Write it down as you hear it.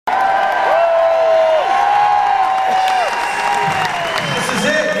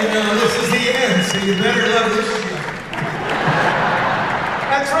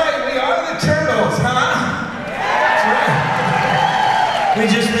We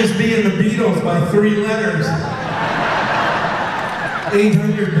just missed being the Beatles by 3 letters.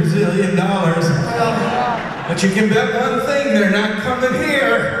 $800 bazillion. But you can bet one thing, they're not coming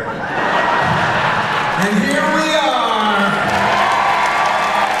here. And here we are.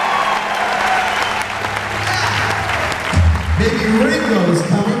 Maybe Ringo's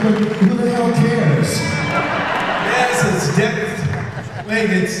coming, but who the hell cares? Yes, it's death.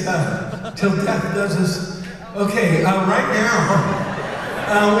 Wait, it's till death does us. Okay, right now,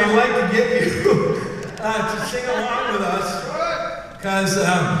 we'd like to get you to sing along with us, because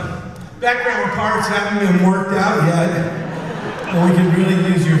background parts haven't been worked out yet, and we could really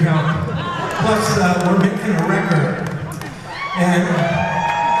use your help. Plus, we're making a record, and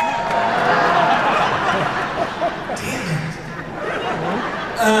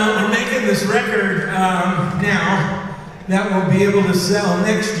we're making this record now that we'll be able to sell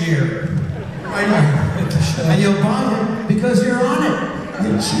next year. I know. And you'll buy it because you're on it.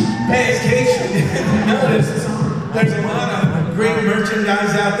 Hey, in case you didn't notice, there's a lot of great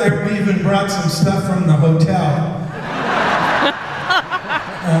merchandise out there. We even brought some stuff from the hotel.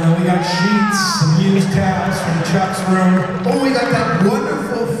 We got sheets, some used towels from Chuck's room. Oh, we got that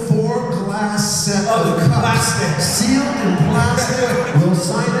wonderful 4-glass set of cups. Plastic. Sealed in plastic. We'll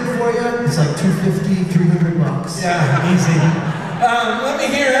sign it for you. It's like $250, $300. Yeah, easy. Let me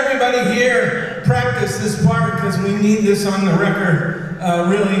hear everybody here practice this part, because we need this on the record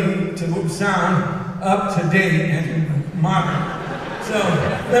really to sound up to date and modern. So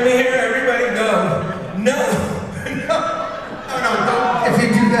let me hear everybody go. No, don't. If you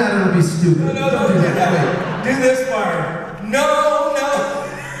do that, it'll be stupid. No, don't do that. Do this part. No.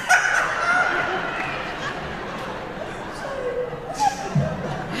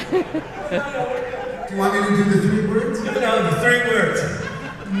 Do you want me to do the 3 words? No, the 3 words.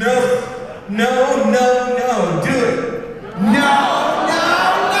 No. Do it. No.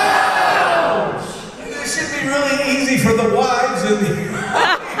 This should be really easy for the wives and the...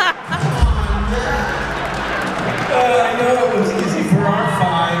 I know it was easy for our 5.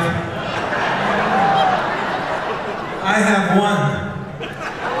 I have 1.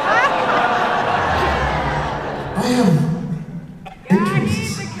 I have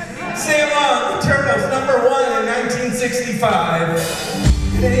interests. Sing along, the Turtles, number 1 in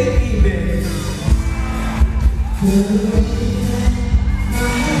 1965. Baby.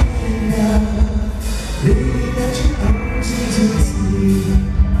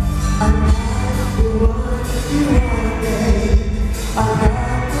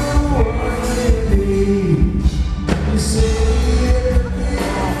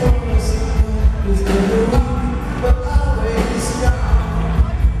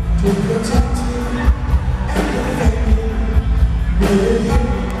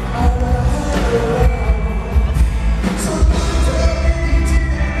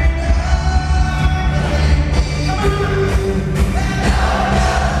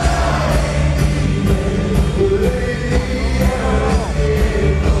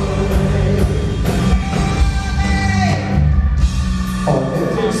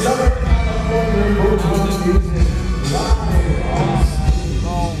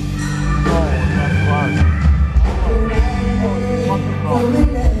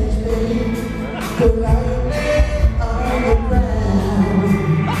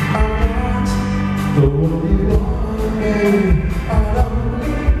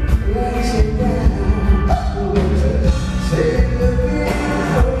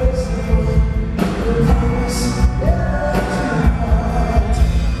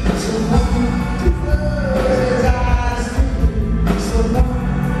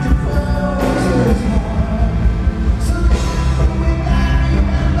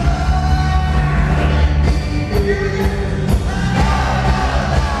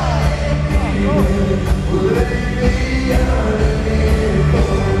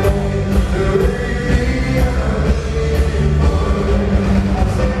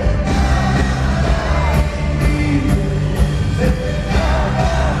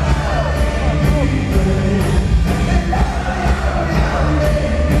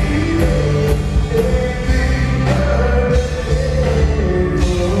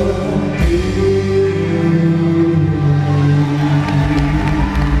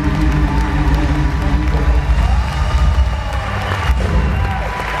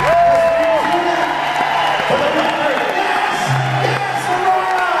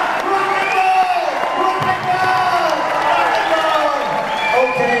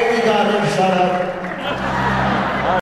 Okay, we got it. Shut up.